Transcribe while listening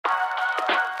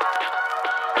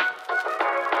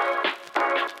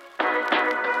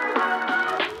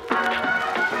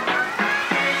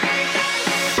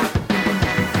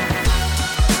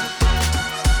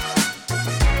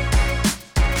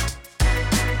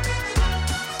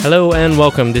Hello and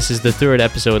welcome. This is the third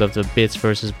episode of the Bits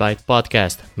vs. Byte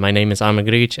podcast. My name is Amr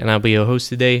Griech and I'll be your host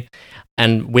today.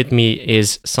 And with me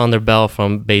is Sander Bell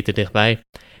from BeterDichtbij.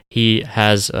 He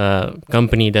has a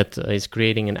company that is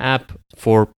creating an app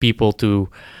for people to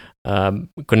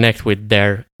connect with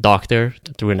their doctor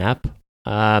through an app.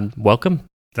 Welcome.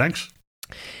 Thanks.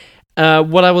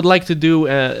 What I would like to do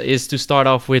is to start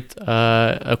off with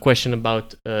a question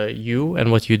about you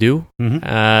and what you do.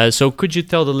 Mm-hmm. So could you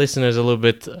tell the listeners a little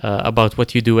bit about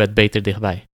what you do at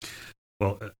BeterDichtbij?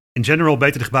 Well, in general,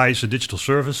 BeterDichtbij is a digital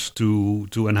service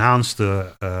to enhance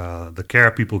the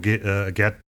care people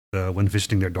get when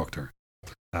visiting their doctor.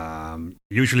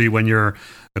 Usually when you're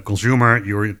a consumer,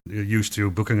 you're used to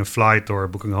booking a flight or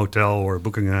booking a hotel or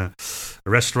booking a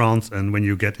restaurant. And when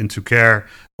you get into care,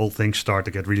 all things start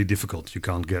to get really difficult. You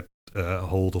can't get a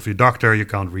hold of your doctor. You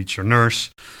can't reach your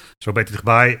nurse. So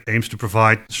BeterDichtbij aims to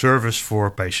provide service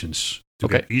for patients to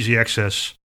get easy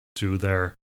access to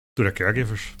their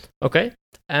caregivers. Okay.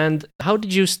 And how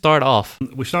did you start off?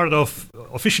 We started off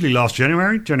officially last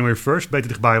January 1st.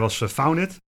 BeterDichtbij was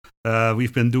founded.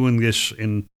 We've been doing this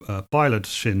in pilot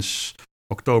since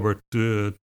October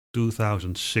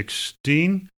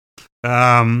 2016.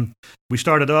 We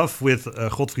started off with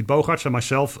Godfried Bogaerts and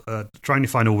myself trying to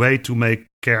find a way to make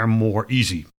care more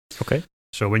easy. Okay.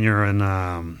 So when you're in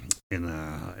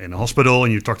a hospital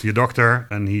and you talk to your doctor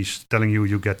and he's telling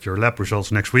you get your lab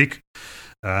results next week,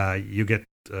 you get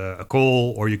a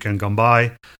call or you can come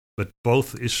by, but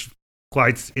both is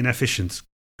quite inefficient.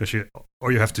 Because you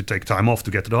have to take time off to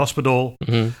get to the hospital,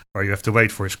 or you have to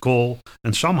wait for his call.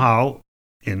 And somehow,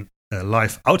 in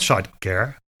life outside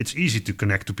care, it's easy to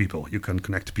connect to people. You can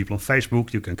connect to people on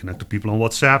Facebook, you can connect to people on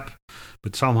WhatsApp.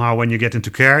 But somehow, when you get into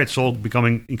care, it's all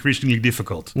becoming increasingly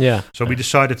difficult. Yeah. So we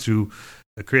decided to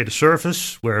create a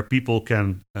service where people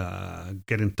can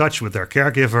get in touch with their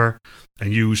caregiver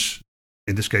and use,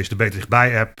 in this case, the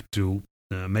BeterDichtbij app to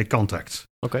make contact.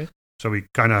 Okay. So we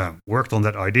kind of worked on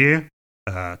that idea.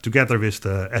 Together with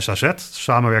the SAZ,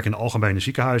 Samenwerkende Algemene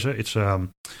Ziekenhuizen. It's a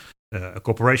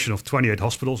corporation of 28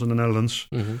 hospitals in the Netherlands.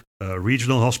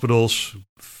 Regional hospitals,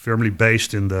 firmly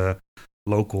based in the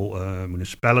local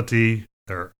municipality.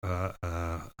 They're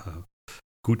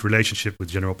good relationship with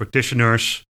general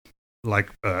practitioners,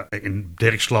 like in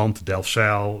Dirksland,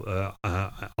 Delfzijl,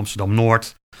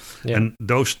 Amsterdam-Noord. Yeah. And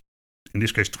those, in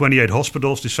this case, 28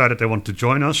 hospitals decided they wanted to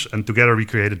join us, and together we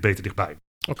created BeterDichtbij.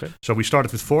 Okay. So we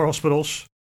started with 4 hospitals,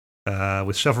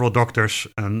 with several doctors,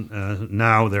 and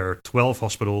now there are 12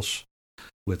 hospitals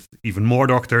with even more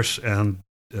doctors and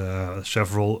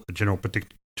several general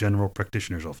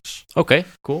practitioners' offices. Okay,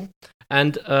 cool.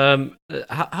 And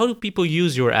how do people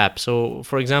use your app? So,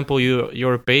 for example,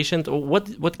 you're a patient.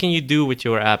 What can you do with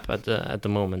your app at the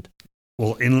moment?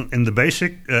 Well, in the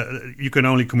basic, you can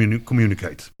only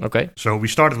communicate. Okay. So we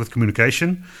started with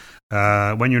communication.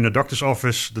 When you're in a doctor's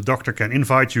office, the doctor can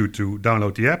invite you to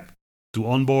download the app, to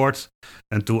onboard,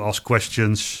 and to ask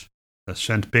questions,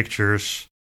 send pictures,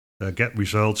 get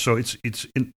results. So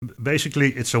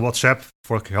basically it's a WhatsApp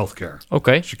for healthcare.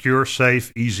 Okay. Secure,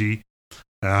 safe, easy.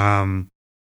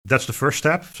 That's the first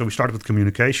step. So we started with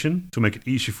communication to make it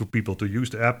easy for people to use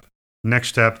the app. Next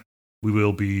step, we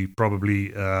will be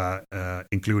probably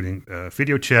including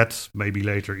video chat, maybe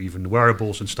later even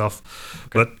wearables and stuff.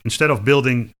 Okay. But instead of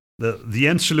building the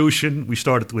end solution, we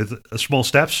started with small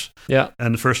steps. Yeah.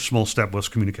 And the first small step was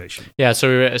communication. Yeah, so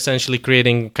you're essentially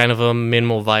creating kind of a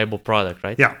minimal viable product,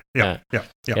 right? Yeah.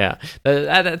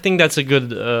 I think that's a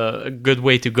good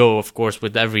way to go, of course,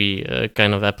 with every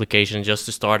kind of application, just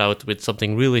to start out with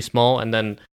something really small and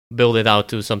then build it out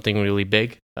to something really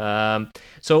big.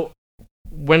 So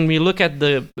when we look at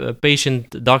the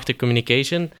patient-doctor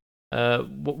communication,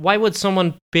 why would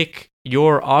someone pick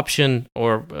your option,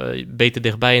 or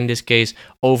BeterDichtbij in this case,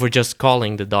 over just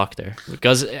calling the doctor?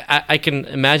 Because I can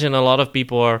imagine a lot of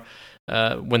people are,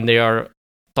 when they are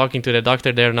talking to the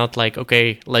doctor, they're not like,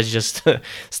 okay, let's just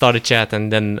start a chat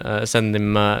and then send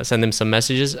them some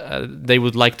messages. They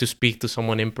would like to speak to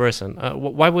someone in person.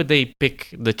 Why would they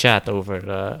pick the chat over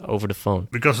the phone?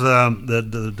 Because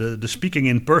the speaking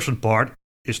in person part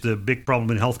is the big problem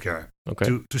in healthcare.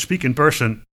 Okay. To speak in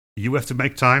person, you have to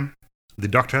make time. The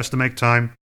doctor has to make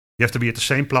time. You have to be at the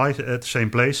same place.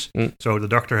 So the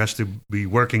doctor has to be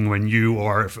working when you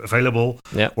are available,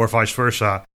 or vice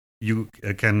versa. You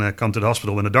can come to the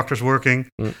hospital when the doctor's working.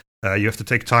 You have to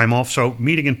take time off. So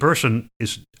meeting in person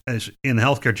is in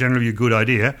healthcare generally a good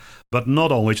idea, but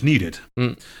not always needed.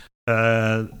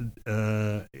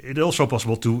 It's also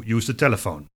possible to use the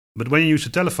telephone. But when you use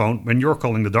the telephone, when you're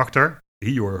calling the doctor,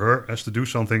 he or her has to do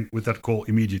something with that call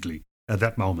immediately at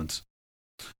that moment.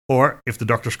 Or if the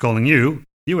doctor's calling you,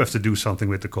 you have to do something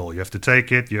with the call. You have to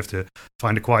take it. You have to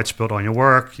find a quiet spot on your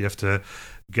work. You have to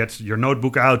get your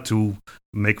notebook out to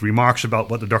make remarks about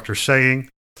what the doctor is saying.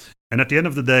 And at the end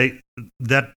of the day,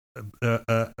 that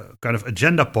kind of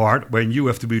agenda part, when you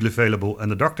have to be available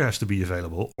and the doctor has to be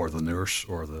available, or the nurse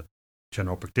or the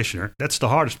general practitioner, that's the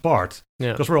hardest part,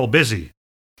 because we're all busy.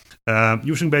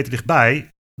 Using BeterDichtbij,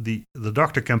 the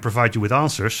doctor can provide you with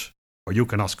answers, or you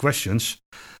can ask questions,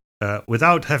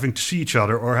 without having to see each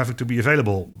other or having to be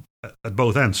available at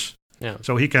both ends. Yeah.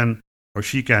 So he can or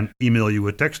she can email you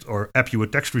a text or app you a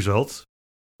text result,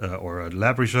 or a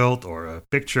lab result, or a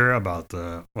picture about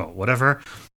whatever,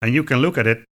 and you can look at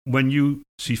it when you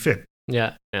see fit.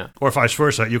 Yeah. Or vice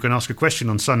versa. You can ask a question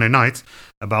on Sunday night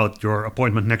about your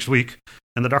appointment next week,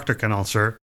 and the doctor can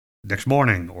answer next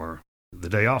morning or the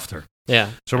day after. Yeah.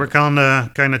 So we're kind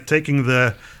of taking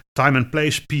the time and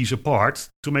place piece apart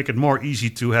to make it more easy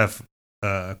to have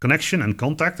connection and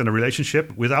contact and a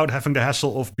relationship without having the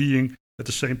hassle of being at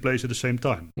the same place at the same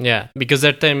time. Yeah, because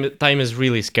that time is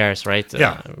really scarce, right?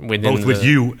 Both with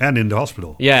you and in the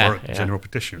hospital. Or general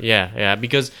practitioner. Yeah,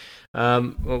 because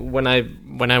when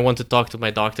I want to talk to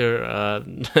my doctor,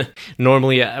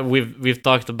 normally we've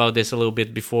talked about this a little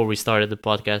bit before we started the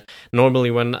podcast.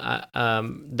 Normally, when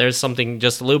there's something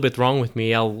just a little bit wrong with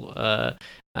me,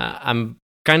 I'm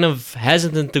kind of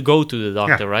hesitant to go to the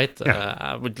doctor, right?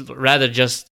 I would rather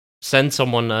just send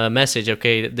someone a message.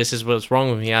 Okay, this is what's wrong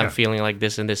with me. I'm feeling like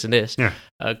this and this and this. Yeah.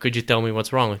 Could you tell me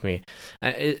what's wrong with me?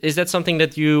 Is that something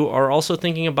that you are also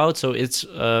thinking about? So it's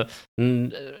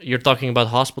you're talking about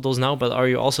hospitals now, but are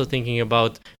you also thinking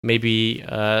about maybe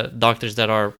doctors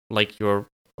that are like your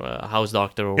house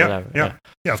doctor or whatever?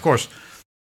 Yeah, of course.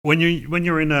 When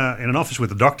you're in an office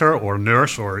with a doctor or a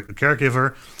nurse or a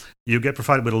caregiver, you get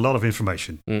provided with a lot of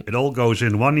information. It all goes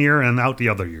in one ear and out the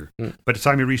other ear. By the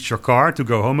time you reach your car to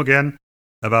go home again,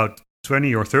 about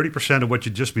 20 or 30% of what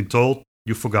you've just been told,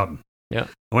 you've forgotten. Yeah.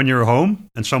 When you're home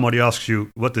and somebody asks you,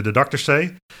 what did the doctor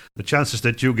say? The chances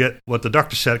that you get what the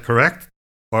doctor said correct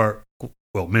are,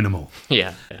 minimal.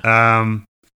 Yeah.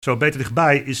 So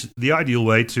BeterDichtbij is the ideal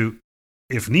way to,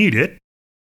 if needed,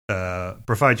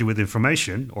 provide you with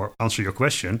information or answer your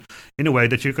question in a way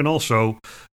that you can also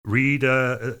read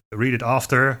it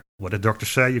after what the doctor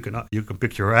say. You can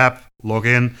pick your app, log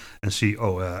in, and see.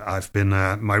 I've been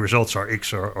my results are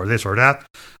X or this or that,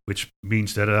 which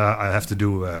means that I have to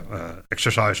do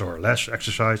exercise or less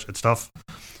exercise and stuff.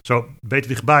 So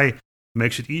BeterDichtbij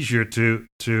makes it easier to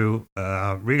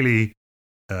really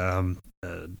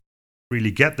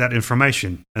get that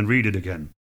information and read it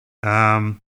again.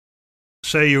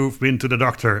 Say you've been to the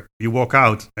doctor, you walk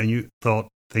out and you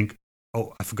think,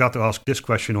 I forgot to ask this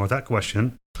question or that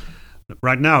question.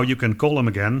 Right now, you can call them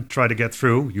again, try to get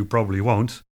through. You probably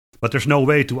won't, but there's no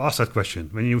way to ask that question.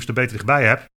 When you use the BeterDichtbij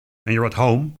app and you're at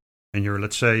home and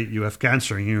let's say you have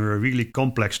cancer and you're in a really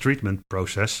complex treatment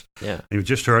process, and you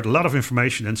just heard a lot of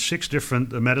information and 6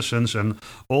 different medicines and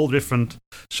all different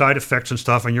side effects and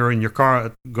stuff, and you're in your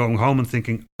car going home and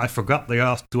thinking, I forgot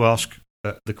to ask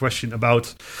the question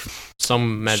about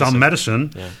some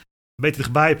medicine. Yeah.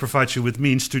 BeterDichtbij provides you with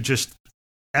means to just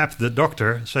app the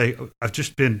doctor, say, I've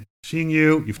just been seeing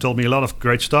you, you've told me a lot of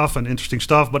great stuff and interesting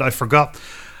stuff, but I forgot.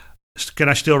 Can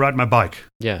I still ride my bike?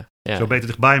 Yeah. So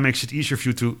BeterDichtbij makes it easier for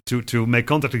you to make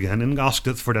contact again and ask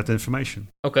for that information.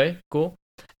 Okay, cool.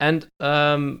 And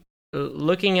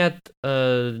looking at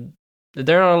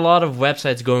there are a lot of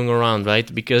websites going around,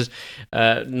 right? Because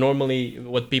normally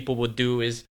what people would do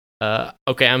is,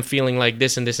 I'm feeling like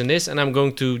this and this and this, and I'm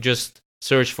going to just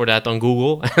search for that on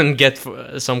Google and get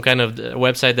some kind of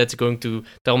website that's going to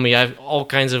tell me I have all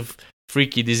kinds of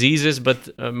freaky diseases, but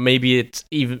maybe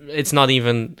it's not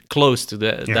even close to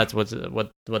that's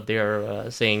what they're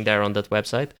saying there on that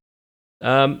website.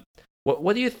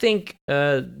 What do you think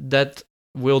that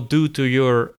will do to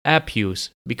your app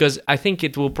use? Because I think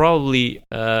it will probably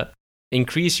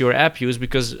increase your app use,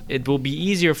 because it will be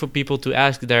easier for people to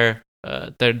ask their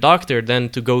doctor than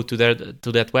to go to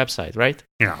that website, right?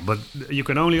 Yeah, but you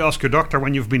can only ask your doctor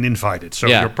when you've been invited. So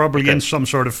you're probably in some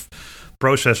sort of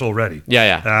process already.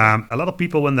 Yeah. A lot of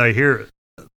people, when they hear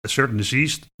a certain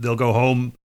disease, they'll go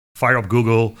home, fire up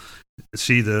Google,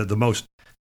 see the most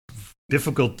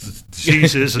difficult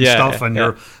diseases and stuff, and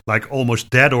you're like almost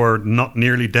dead or not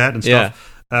nearly dead and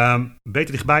stuff.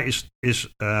 BeterDichtbij is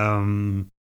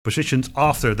positioned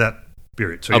after that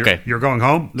period. So you're going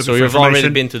home. So you've already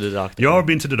been to the doctor. You've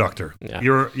been to the doctor. Yeah.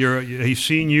 He's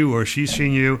seen you or she's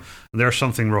seen you. And there's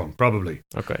something wrong, probably.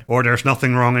 Okay. Or there's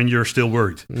nothing wrong and you're still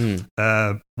worried.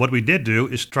 What we did do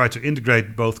is try to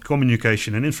integrate both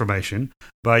communication and information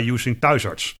by using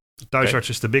thuisarts. Thuisarts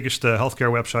is the biggest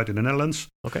healthcare website in the Netherlands.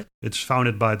 Okay. It's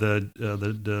founded by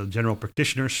the General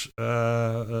Practitioners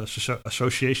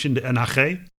Association, the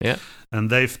NHG. Yeah. And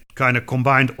they've kind of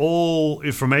combined all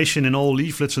information and all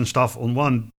leaflets and stuff on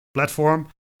one platform,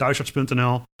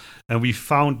 thuisarts.nl. And we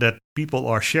found that people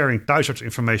are sharing thuisarts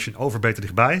information over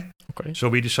BeterDichtbij. Okay. So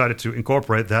we decided to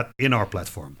incorporate that in our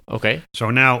platform. Okay.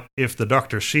 So now if the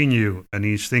doctor's seen you and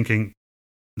he's thinking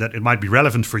that it might be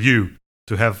relevant for you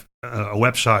to have a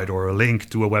website or a link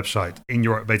to a website in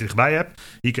your BeterDichtbij app,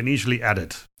 he can easily add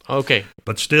it. Okay.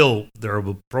 But still, there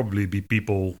will probably be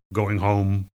people going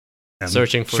home and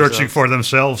searching for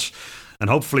themselves and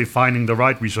hopefully finding the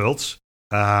right results.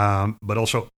 But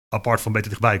also, apart from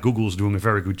BeterDichtbij, Google is doing a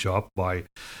very good job by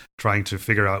trying to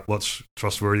figure out what's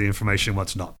trustworthy information,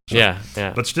 what's not. So,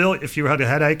 yeah. But still, if you had a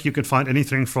headache, you can find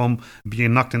anything from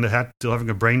being knocked in the head to having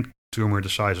a brain tumor the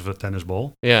size of a tennis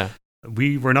ball. Yeah.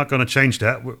 We're not going to change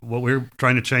that. What we're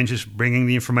trying to change is bringing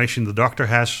the information the doctor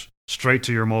has straight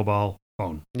to your mobile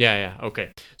phone. Yeah.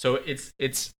 Okay. So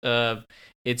it's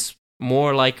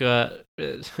more like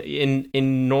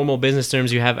in normal business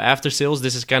terms, you have after sales.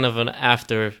 This is kind of an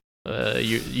after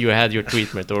you had your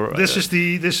treatment, or this is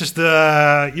the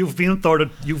you've been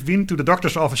to the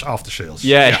doctor's office after sales.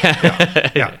 Yeah.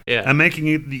 And making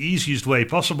it the easiest way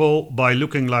possible by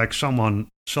looking like something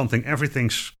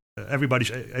everybody's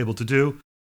able to do.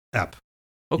 App.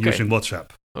 Okay. Using WhatsApp.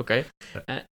 Okay.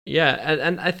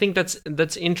 And I think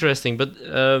that's interesting. But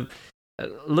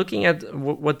looking at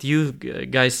what you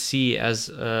guys see as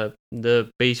the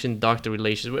patient-doctor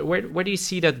relations, where do you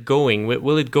see that going?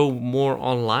 Will it go more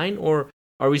online, or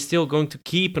are we still going to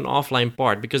keep an offline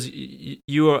part? Because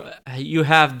you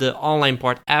have the online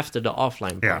part after the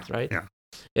offline part, right? Yeah.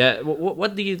 Yeah.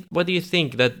 What do you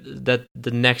think that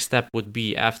the next step would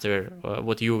be after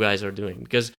what you guys are doing?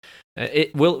 Because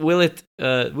will it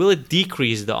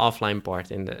decrease the offline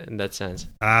part in that sense?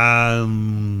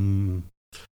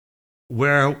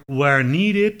 Where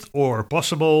needed or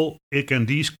possible, it can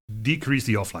decrease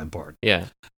the offline part. Yeah.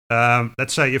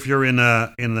 Let's say if you're in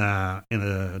a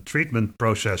treatment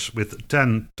process with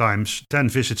 10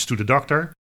 visits to the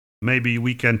doctor, maybe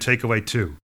we can take away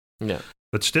 2. Yeah.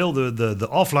 But still, the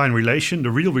offline relation,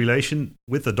 the real relation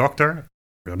with the doctor,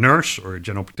 or a nurse or a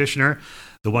general practitioner,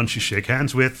 the ones you shake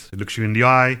hands with, looks you in the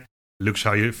eye, looks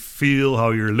how you feel, how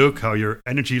you look, how your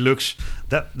energy looks,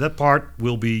 that part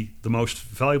will be the most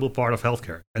valuable part of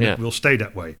healthcare. And it will stay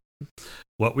that way.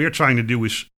 What we're trying to do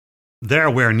is, there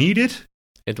where needed,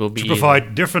 it will be to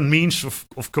provide different means of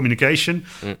communication,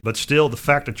 but still the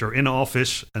fact that you're in an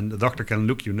office and the doctor can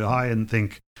look you in the eye and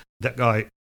think, that guy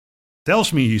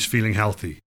tells me he's feeling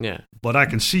healthy. Yeah. But I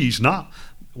can see he's not.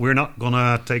 We're not going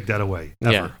to take that away,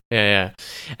 ever. Yeah.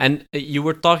 And you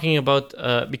were talking about,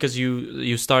 because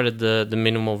you started the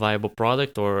minimal viable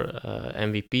product, or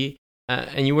MVP,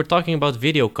 and you were talking about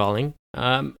video calling.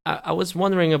 I was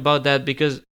wondering about that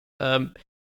because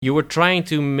you were trying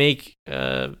to make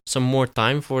some more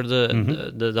time for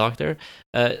the doctor.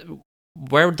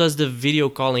 Where does the video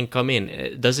calling come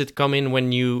in? Does it come in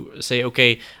when you say,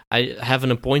 okay, I have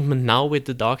an appointment now with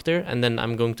the doctor and then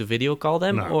I'm going to video call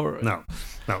them? No.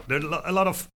 There are a lot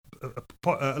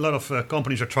of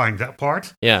companies are trying that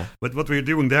part. Yeah. But what we're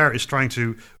doing there is trying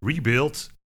to rebuild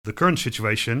the current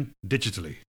situation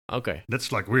digitally. Okay.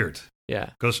 That's like weird.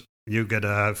 Yeah. Because you get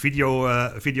a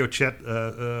video chat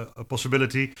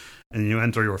possibility, and you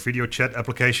enter your video chat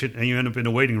application, and you end up in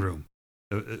a waiting room.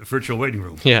 A virtual waiting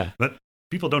room. Yeah. But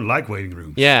people don't like waiting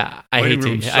rooms. Yeah, I hate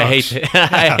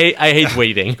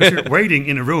waiting. Because you're waiting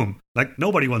in a room. Like,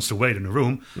 nobody wants to wait in a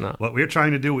room. No. What we're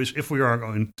trying to do is, if we are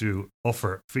going to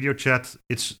offer video chat,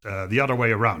 it's the other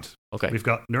way around. Okay. We've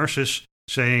got nurses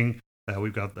saying,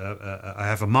 I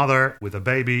have a mother with a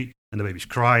baby, and the baby's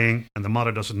crying, and the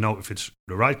mother doesn't know if it's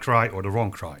the right cry or the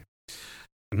wrong cry.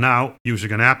 Now,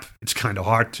 using an app, it's kind of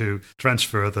hard to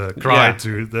transfer the cry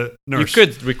to the nurse. You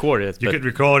could record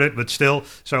it. But still.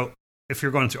 So if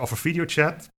you're going to offer video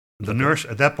chat, the nurse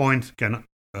at that point can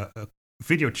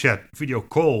video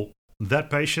call that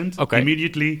patient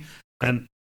immediately and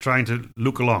trying to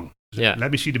look along. Yeah.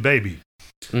 Let me see the baby.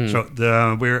 So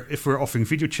if we're offering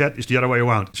video chat, it's the other way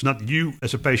around. It's not you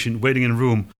as a patient waiting in a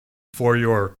room for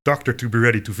your doctor to be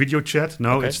ready to video chat.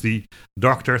 No, it's the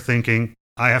doctor thinking,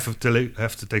 I have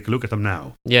to take a look at them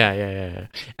now. Yeah.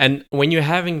 And when you're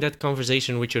having that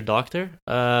conversation with your doctor,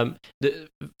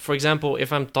 for example,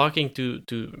 if I'm talking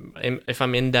if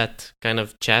I'm in that kind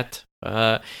of chat,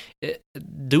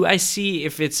 do I see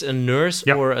if it's a nurse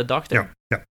or a doctor?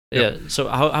 Yeah. Yeah. So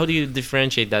how do you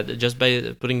differentiate that? Just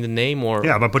by putting the name, or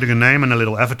by putting a name and a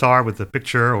little avatar with a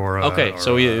picture or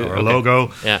a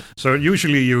logo. Yeah. So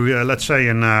usually you let's say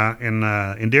in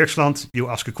Dirksland you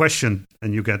ask a question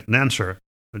and you get an answer.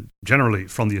 Generally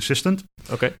from the assistant.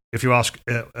 Okay. If you ask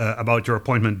about your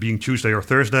appointment being Tuesday or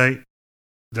Thursday,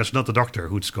 that's not the doctor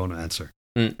who's going to answer.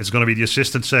 It's going to be the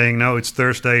assistant saying, no, it's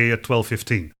Thursday at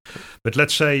 12:15. But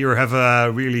let's say you have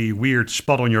a really weird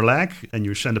spot on your leg and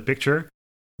you send a picture.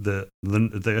 The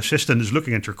assistant is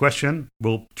looking at your question,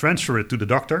 will transfer it to the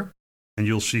doctor, and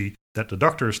you'll see that the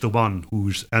doctor is the one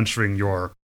who's answering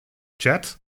your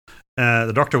chat.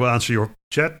 The doctor will answer your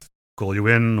chat, call you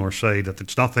in or say that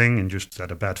it's nothing and just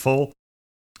had a bad fall.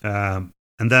 And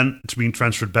then it's being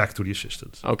transferred back to the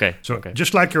assistant. Okay. So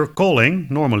just like you're calling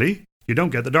normally, you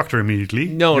don't get the doctor immediately.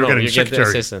 You're getting the secretary.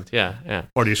 Get the assistant. Yeah.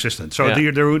 Or the assistant. So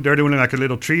they're doing like a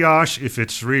little triage if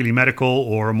it's really medical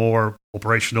or more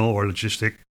operational or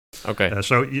logistic. Okay.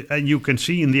 So you can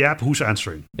see in the app who's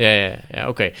answering. Yeah.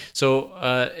 Okay. So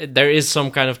there is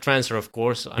some kind of transfer, of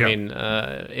course. I mean,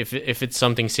 if it's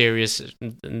something serious,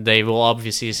 they will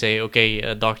obviously say, "Okay,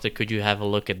 doctor, could you have a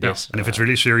look at this?" And if it's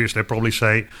really serious, they probably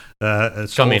say,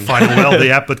 "It's come all in. fine and well,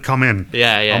 the app, but come in.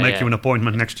 I'll make you an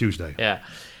appointment next Tuesday." Yeah.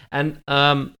 And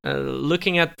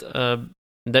looking at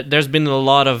there's been a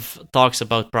lot of talks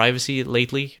about privacy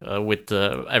lately with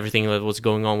everything that was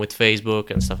going on with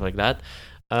Facebook and stuff like that.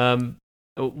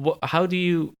 How do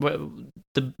you?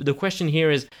 The question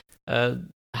here is,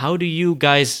 how do you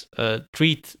guys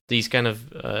treat these kind of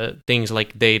things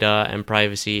like data and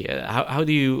privacy? How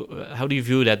do you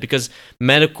view that? Because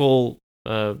medical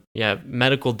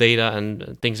data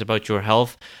and things about your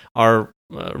health are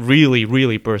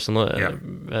really personal.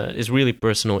 Is really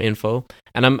personal info,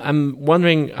 and I'm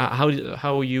wondering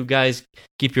how you guys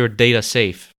keep your data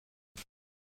safe.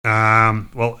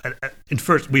 In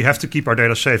first, we have to keep our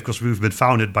data safe because we've been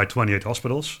founded by 28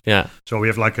 hospitals. Yeah. So we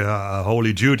have like a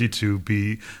holy duty to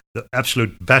be the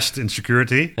absolute best in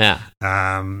security. Yeah.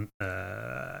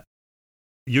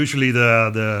 Usually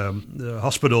the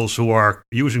hospitals who are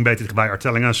using BeterDichtbij are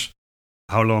telling us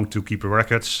how long to keep the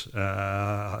records,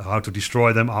 how to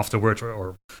destroy them afterwards,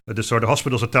 or the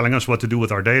hospitals are telling us what to do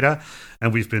with our data,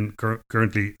 and we've been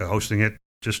currently hosting it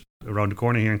just around the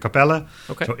corner here in Capelle.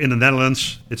 Okay. So in the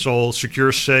Netherlands, it's all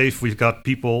secure, safe. We've got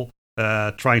people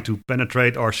trying to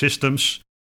penetrate our systems.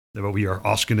 We are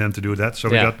asking them to do that. So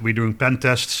we're doing pen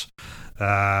tests.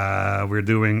 We're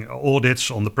doing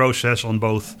audits on the process on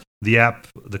both the app,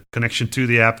 the connection to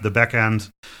the app, the backend.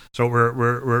 So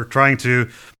we're trying to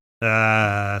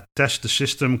test the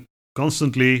system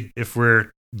constantly if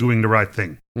we're doing the right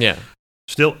thing. Yeah.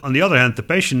 Still, on the other hand, the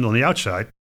patient on the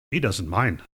outside, he doesn't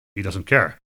mind. He doesn't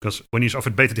care. Because when he's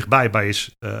offered BeterDichtbij by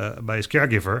his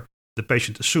caregiver, the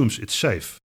patient assumes it's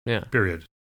safe. Yeah. Period.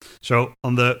 So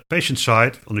on the patient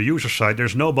side, on the user side,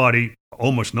 there's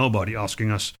almost nobody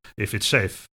asking us if it's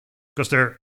safe. Because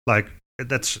they're like,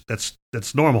 that's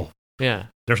normal. Yeah.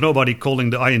 There's nobody calling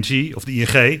the ING of the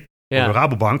ING or the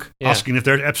Rabobank asking if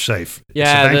their app's safe. It's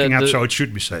a banking app, so it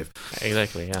should be safe.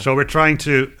 Exactly, yeah. So we're trying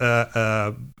to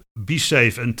be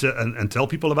safe and tell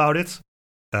people about it.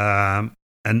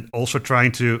 And also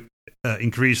trying to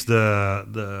increase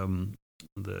the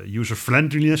user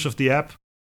friendliness of the app.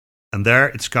 And there,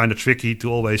 it's kind of tricky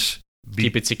to always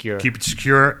keep it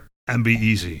secure and be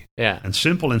easy. Yeah. And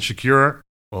simple and secure.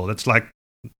 Well, that's like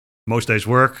most days'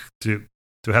 work to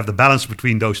have the balance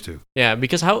between those two. Yeah,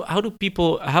 because how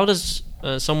does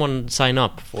someone sign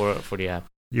up for the app?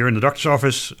 You're in the doctor's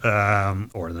office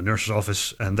or in the nurse's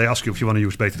office, and they ask you if you want to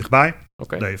use BeterDichtbij.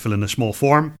 Okay. They fill in a small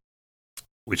form,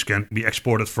 which can be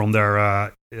exported from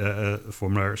their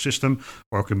system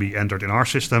or can be entered in our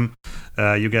system.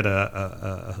 You get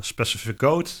a specific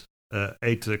code,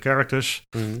 8 characters.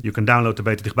 Mm-hmm. You can download the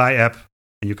BeterDichtbij app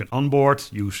and you can onboard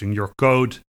using your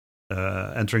code,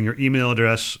 entering your email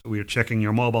address. We're checking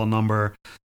your mobile number,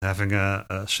 having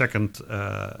a second,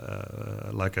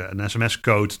 like an SMS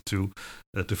code to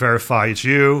verify it's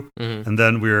you. Mm-hmm. And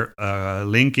then we're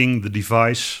linking the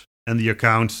device and the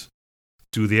account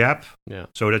to the app,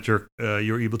 so that you're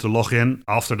able to log in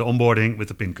after the onboarding with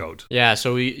the PIN code. Yeah,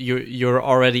 so you're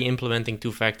already implementing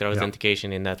two-factor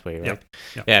authentication in that way, right?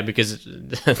 Yeah, because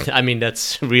I mean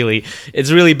it's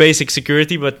really basic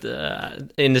security, but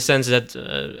in the sense that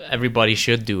everybody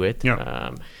should do it.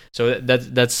 Yeah. So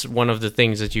that's one of the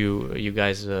things that you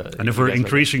guys. And if we're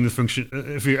increasing the function,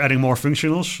 if we're adding more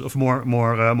functionals of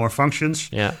more functions,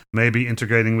 maybe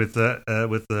integrating with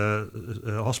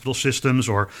the hospital systems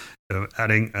or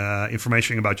adding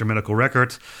information about your medical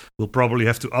record, we'll probably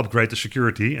have to upgrade the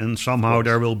security, and somehow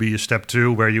there will be a step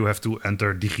 2 where you have to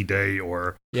enter DigiD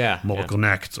or Model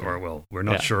Connect, or we're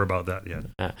not sure about that yet.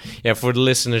 For the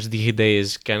listeners, DigiD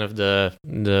is kind of the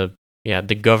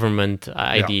government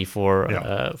ID for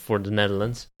the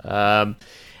Netherlands,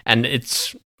 and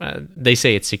it's they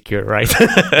say it's secure, right?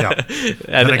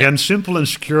 and again, simple and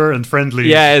secure and friendly.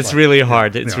 Yeah, it's really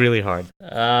hard. It's really hard.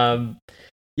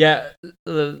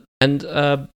 And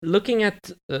looking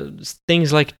at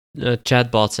things like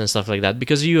chatbots and stuff like that,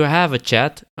 because you have a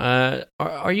chat,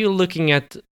 are you looking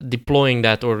at deploying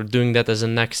that or doing that as a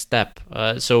next step,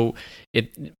 so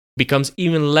it becomes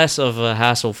even less of a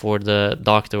hassle for the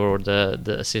doctor or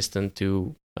the assistant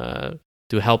to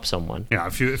help someone? Yeah,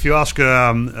 if you ask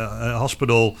a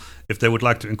hospital if they would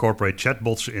like to incorporate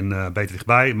chatbots in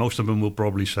BeterDichtbij, most of them will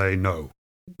probably say no,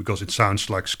 because it sounds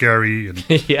like scary, and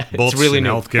bots really in new.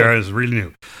 healthcare is really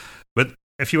new. But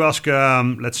if you ask,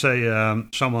 let's say,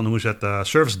 someone who's at the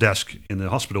service desk in the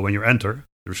hospital when you enter,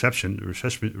 the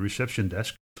reception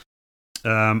desk,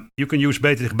 you can use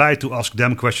BeterDichtbij to ask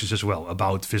them questions as well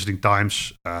about visiting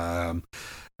times,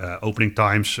 opening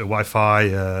times, Wi-Fi,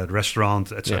 the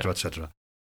restaurant, etc., etc.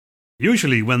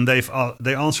 Usually, when they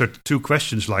answered 2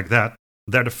 questions like that,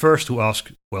 they're the first to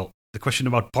ask, the question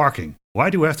about parking. Why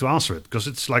do we have to answer it? Because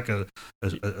it's like a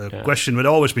question that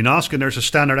always been asked, and there's a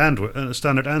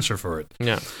standard answer for it.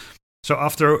 Yeah. So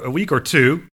after a week or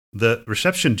 2, the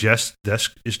reception desk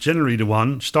is generally the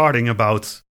one starting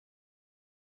about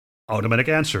automatic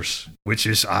answers, which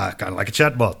is kind of like a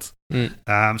chatbot.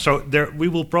 So we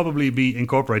will probably be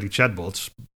incorporating chatbots,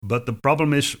 but the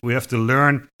problem is we have to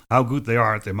learn how good they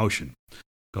are at emotion.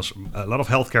 Because a lot of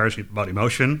healthcare is about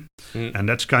emotion, and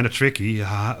that's kind of tricky.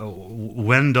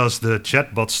 When does the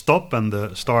chatbot stop and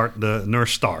the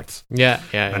nurse start? Yeah.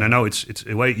 And I know it's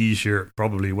way easier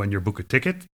probably when you book a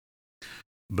ticket,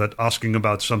 but asking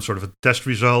about some sort of a test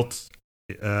result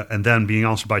and then being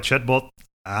answered by chatbot,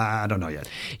 I don't know yet.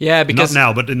 Yeah, because not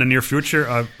now, but in the near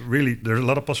future, there's a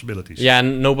lot of possibilities. Yeah,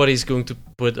 and nobody's going to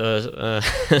put a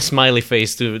smiley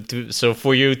face to so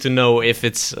for you to know if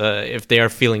it's if they are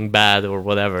feeling bad or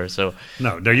whatever. So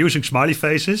no, they're using smiley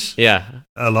faces. Yeah,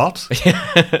 a lot.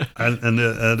 and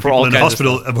the people in the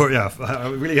hospital, I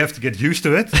really have to get used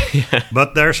to it.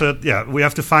 But we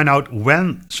have to find out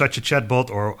when such a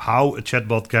chatbot or how a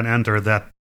chatbot can enter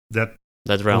that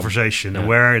conversation and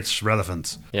where it's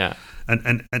relevant. Yeah.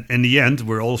 And in the end,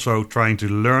 we're also trying to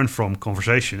learn from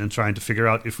conversation and trying to figure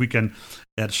out if we can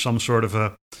add some sort of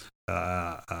a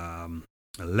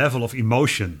level of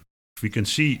emotion. If we can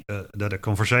see that a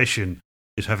conversation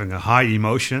is having a high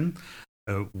emotion,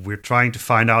 we're trying to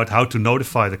find out how to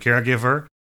notify the caregiver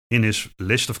in his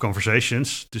list of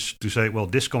conversations to say,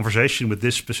 this conversation with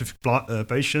this specific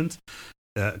patient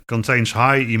contains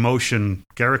high emotion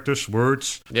characters,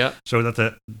 words, so that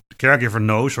the caregiver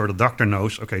knows or the doctor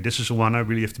knows, okay, this is the one I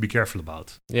really have to be careful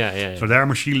about. Yeah. So there,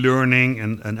 machine learning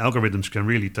and algorithms can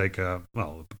really take a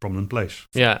prominent place.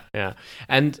 Yeah.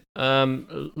 And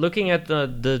looking at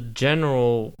the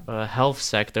general health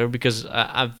sector, because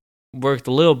I've worked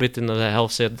a little bit in the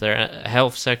health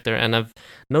sector, and I've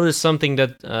noticed something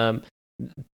that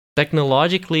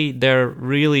technologically they're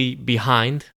really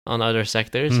behind on other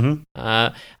sectors.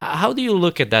 How do you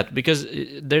look at that? Because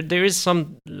there is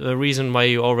some reason why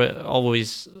you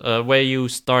always where you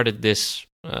started this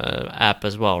app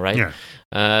as well, right?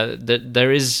 Yeah.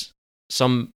 There is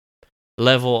some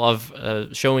level of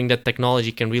showing that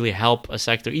technology can really help a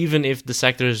sector, even if the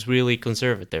sector is really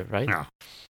conservative, right?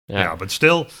 Yeah, but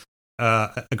still,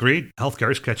 agreed,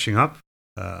 healthcare is catching up,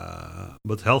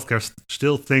 but healthcare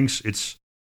still thinks it's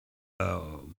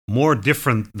more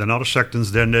different than other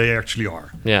sectors than they actually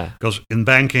are. Yeah. Because in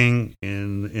banking,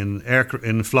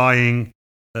 in flying,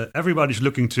 everybody's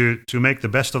looking to make the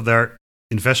best of their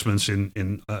investments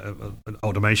in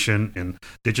automation, in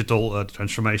digital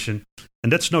transformation,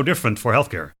 and that's no different for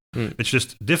healthcare. It's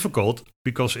just difficult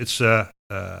because it's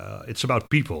about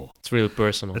people. It's really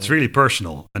personal. It's really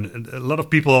personal, and a lot of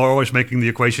people are always making the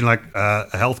equation like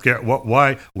healthcare.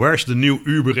 Where's the new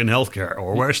Uber in healthcare,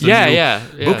 or where's the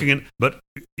new booking in? But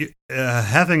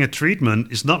having a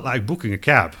treatment is not like booking a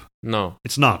cab. No,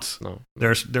 it's not. No.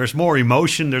 There's more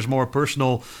emotion. There's more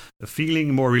personal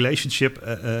feeling, more relationship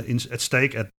at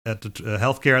stake at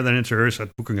healthcare than it is at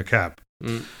booking a cab.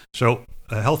 So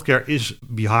healthcare is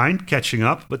behind, catching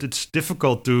up, but it's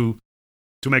difficult to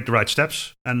to make the right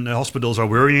steps. And hospitals are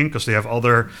worrying because they have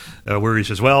other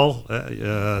worries as well,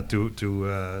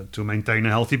 to maintain a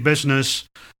healthy business,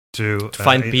 to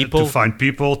find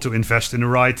people, to invest in the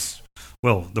right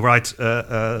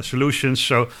solutions.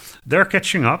 So they're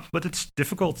catching up, but it's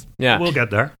difficult. Yeah, we'll get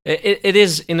there. It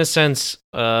is, in a sense,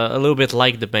 a little bit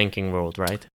like the banking world,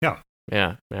 right? Yeah.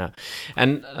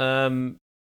 And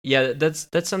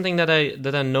that's something that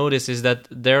I notice, is that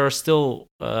there's still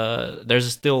a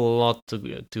lot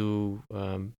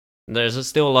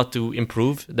to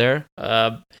improve there.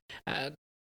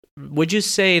 Would you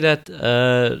say that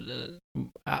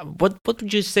what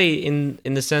would you say in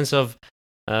the sense of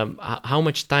how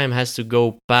much time has to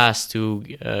go past to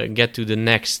get to the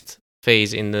next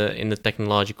phase in the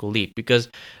technological leap? Because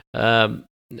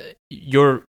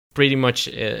you're pretty much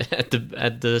at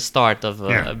the start of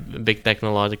a big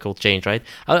technological change, right?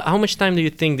 How much time do you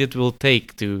think it will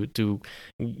take to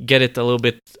get it a little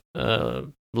bit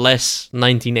less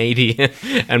 1980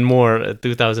 and more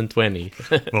 2020?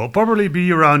 Well, probably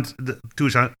be around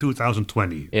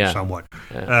 2020 somewhat.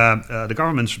 Yeah. The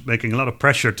government's making a lot of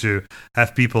pressure to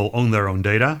have people own their own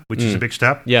data, which is a big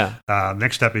step. Yeah.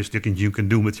 Next step is you can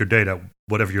do with your data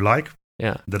whatever you like.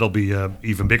 Yeah. That'll be an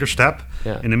even bigger step.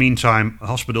 Yeah. In the meantime,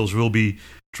 hospitals will be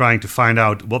trying to find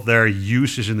out what their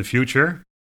use is in the future.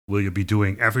 Will you be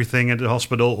doing everything at the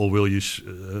hospital, or will you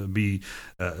be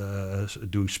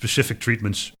doing specific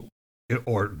treatments,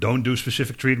 or don't do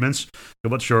specific treatments? So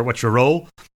what's your role?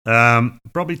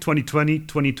 Probably 2020,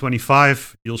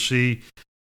 2025, you'll see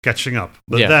catching up.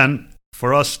 But then,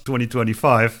 for us,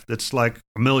 2025, that's like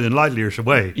a million light years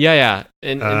away. Yeah.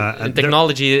 In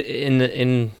technology,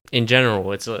 in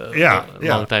general, it's a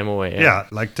long time away. Yeah,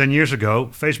 like 10 years ago,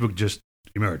 Facebook just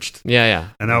emerged. Yeah.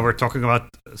 And now we're talking about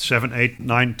 7, 8,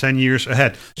 9, 10 years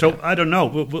ahead. So I don't know.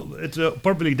 It's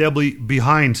probably they'll be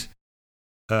behind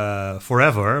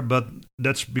forever, but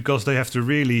that's because they have to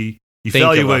really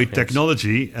evaluate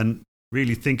technology and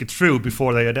really think it through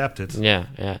before they adapt it. Yeah.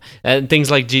 And things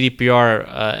like GDPR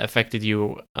affected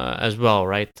you as well,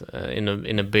 right?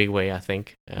 In a big way, I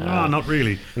think. No, not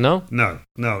really. No.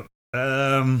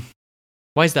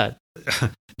 Why is that?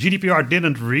 GDPR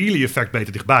didn't really affect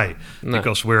BeterDichtbij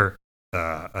because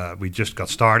we just got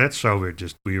started, so it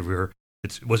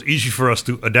was easy for us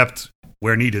to adapt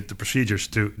where needed the procedures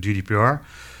to GDPR.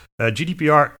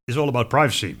 GDPR is all about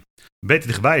privacy.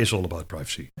 BeterDichtbij is all about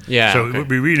privacy. Yeah. So it would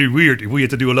be really weird if we had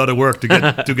to do a lot of work to get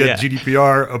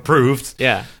GDPR approved.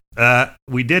 Yeah.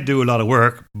 We did do a lot of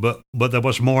work, but there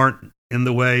was more in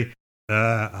the way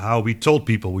how we told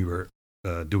people we were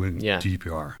doing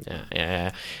GDPR.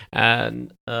 Yeah.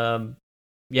 And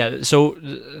so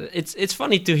it's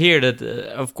funny to hear that,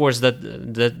 of course, that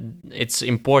it's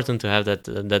important to have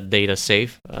that data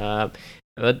safe.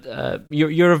 But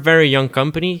you're a very young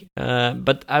company.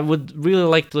 But I would really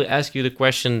like to ask you the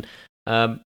question: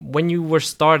 when you were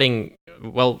starting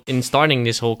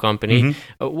this whole company,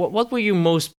 what were you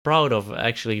most proud of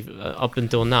actually up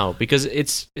until now? Because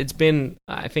it's been,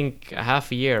 I think,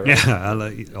 half a year. Right? Yeah,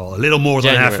 a little more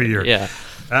than half a year. Yeah.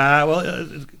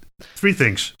 Three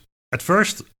things. At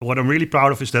first, what I'm really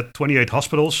proud of is that 28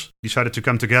 hospitals decided to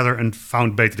come together and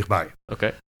found BeterDichtbij.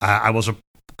 Okay. I was a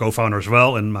co-founder as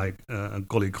well, and my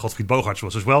colleague Godfried Bogarts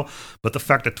was as well. But the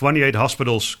fact that 28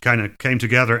 hospitals kind of came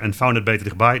together and founded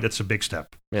BeterDichtbij, that's a big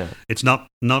step. Yeah. It's not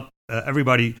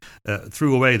everybody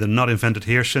threw away the not invented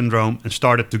here syndrome and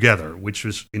started together, which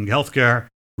was in healthcare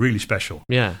really special.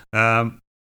 Yeah.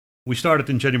 We started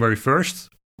in January 1st,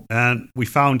 and we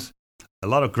found a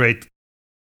lot of great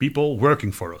people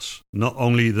working for us. Not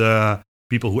only the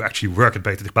people who actually work at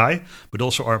BeterDichtbij, but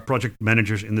also our project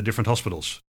managers in the different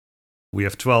hospitals. We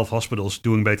have 12 hospitals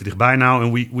doing BeterDichtbij now,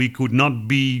 and we could not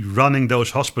be running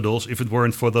those hospitals if it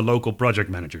weren't for the local project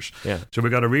managers. Yeah. So we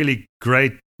got a really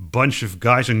great bunch of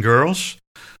guys and girls,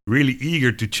 really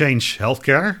eager to change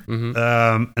healthcare,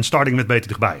 and starting with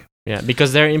BeterDichtbij. Yeah,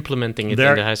 because they're implementing it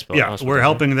in the hospital. Yeah, we're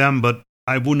helping them, but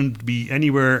I wouldn't be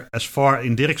anywhere as far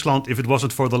in Dirksland if it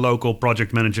wasn't for the local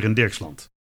project manager in Dirksland.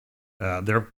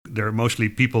 They're mostly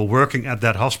people working at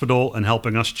that hospital and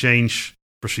helping us change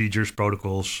procedures,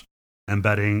 protocols,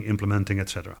 embedding, implementing,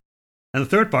 etc. And the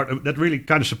third part that really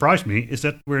kind of surprised me is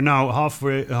that we're now half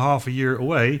a year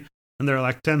away, and there are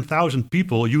like 10,000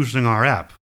 people using our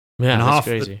app. Yeah, and that's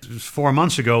crazy. 4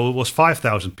 months ago, it was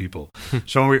 5,000 people.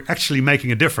 So we're actually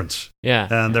making a difference. Yeah.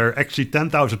 And there are actually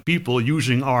 10,000 people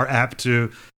using our app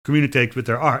to communicate with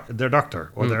their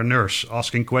doctor or their nurse,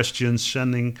 asking questions,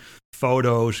 sending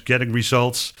photos, getting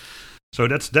results. So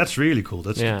that's really cool.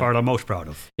 That's the part I'm most proud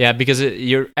of. Yeah, because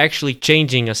you're actually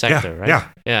changing a sector, right?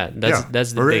 Yeah.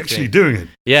 That's the We're big actually thing. doing it.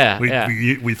 Yeah,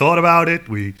 We thought about it.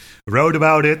 We wrote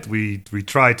about it. We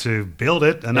tried to build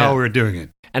it, and now we're doing it.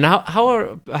 And how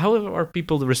are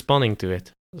people responding to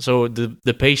it? So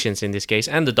the patients in this case,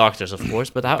 and the doctors, of course,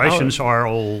 but patients are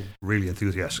all really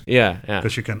enthusiastic. Yeah.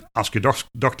 Because you can ask your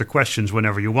doctor questions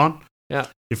whenever you want. Yeah.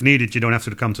 If needed, you don't have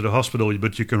to come to the hospital,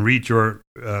 but you can read your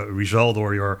result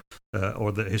or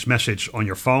his message on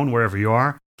your phone wherever you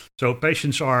are. So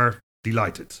patients are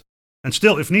delighted. And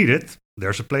still, if needed,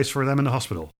 there's a place for them in the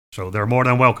hospital. So they're more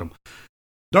than welcome.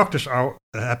 Doctors are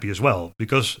happy as well,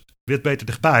 because with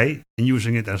BeterDichtbij, and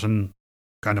using it as a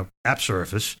kind of app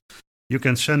service, you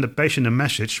can send a patient a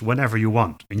message whenever you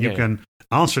want, and you can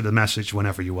answer the message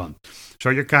whenever you want. So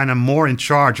you're kind of more in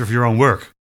charge of your own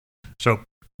work. So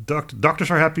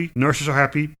doctors are happy, nurses are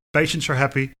happy, patients are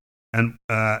happy, and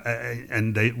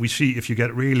we see if you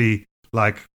get really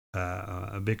like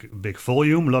a big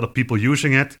volume, a lot of people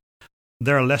using it,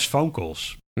 there are less phone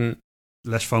calls.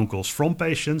 Less phone calls from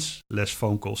patients, less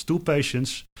phone calls to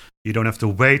patients. You don't have to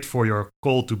wait for your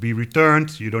call to be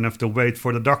returned. You don't have to wait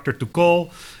for the doctor to call.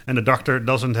 And the doctor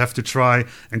doesn't have to try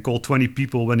and call 20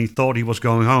 people when he thought he was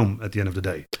going home at the end of the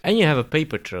day. And you have a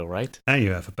paper trail, right? And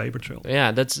you have a paper trail.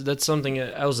 Yeah, that's something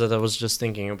else that I was just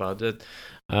thinking about. That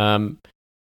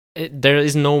there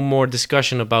is no more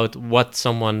discussion about what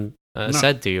someone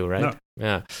said to you, right? No.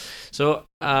 Yeah. So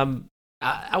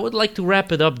I would like to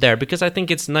wrap it up there, because I think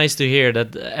it's nice to hear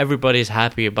that everybody is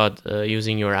happy about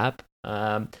using your app.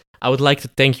 I would like to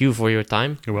thank you for your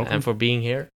time. You're welcome. And for being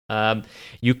here.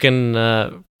 You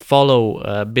can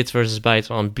follow Bits vs.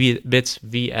 Bytes on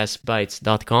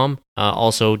bitsvsbytes.com.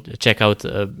 Also, check out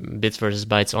Bits vs.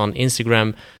 Bytes on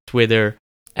Instagram, Twitter,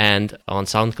 and on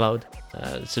SoundCloud.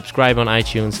 Subscribe on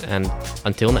iTunes, and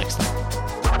until next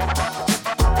time.